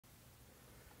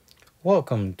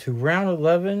Welcome to round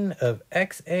 11 of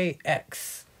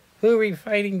XAX. Who are we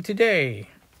fighting today?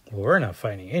 Well, we're not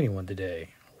fighting anyone today.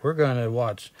 We're going to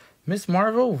watch Miss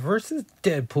Marvel versus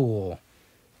Deadpool.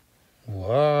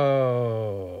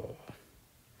 Whoa.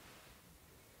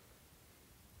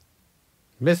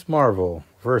 Miss Marvel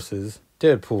versus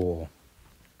Deadpool.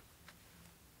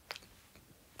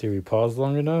 Did we pause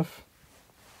long enough?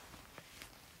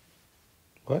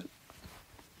 What?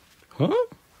 Huh?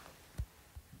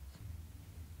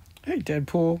 Hey,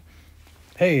 Deadpool.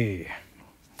 Hey.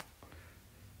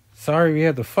 Sorry we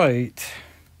had to fight.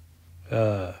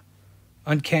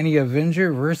 Uncanny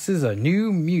Avenger versus a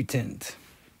new mutant.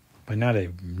 But not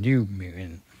a new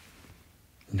mutant.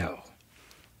 No.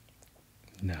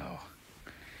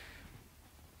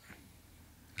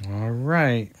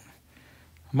 Alright.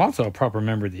 I'm also a proper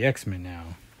member of the X-Men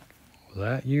now. Well,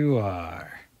 that you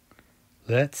are.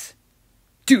 Let's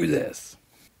do this.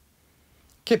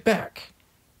 Get back.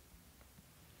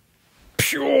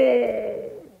 Pure.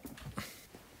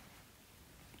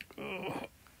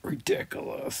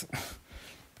 Ridiculous.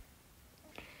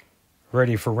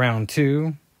 Ready for round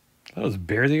 2? That was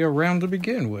barely a round to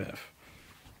begin with.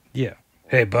 Yeah.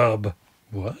 Hey, bub.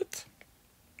 What?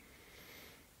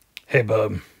 Hey,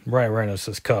 bub. Ryan Reynolds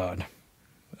says COD.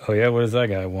 Oh, yeah? What does that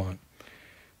guy want?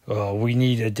 Oh, we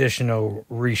need additional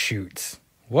reshoots.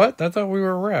 What? I thought we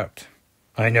were wrapped.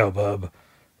 I know, bub.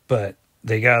 But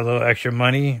they got a little extra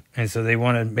money, and so they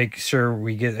want to make sure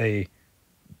we get a...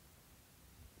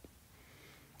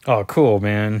 Oh, cool,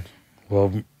 man.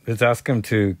 Well, let's ask them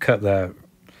to cut that,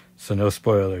 so no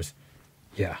spoilers.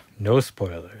 Yeah, no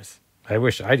spoilers. I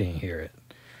wish I didn't hear it.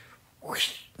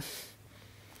 Whoosh.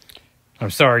 I'm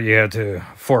sorry you had to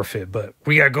forfeit, but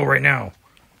we gotta go right now.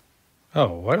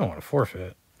 Oh, I don't want to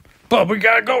forfeit. But we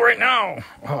gotta go right now.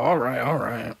 Oh, all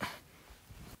right.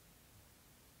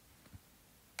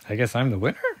 I guess I'm the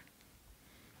winner?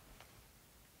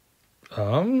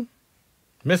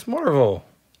 Miss Marvel,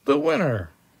 the winner.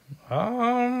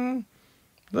 The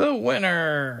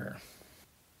winner.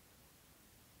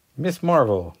 Miss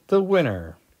Marvel, the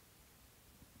winner.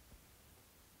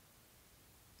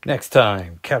 Next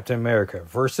time, Captain America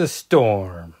versus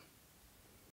Storm.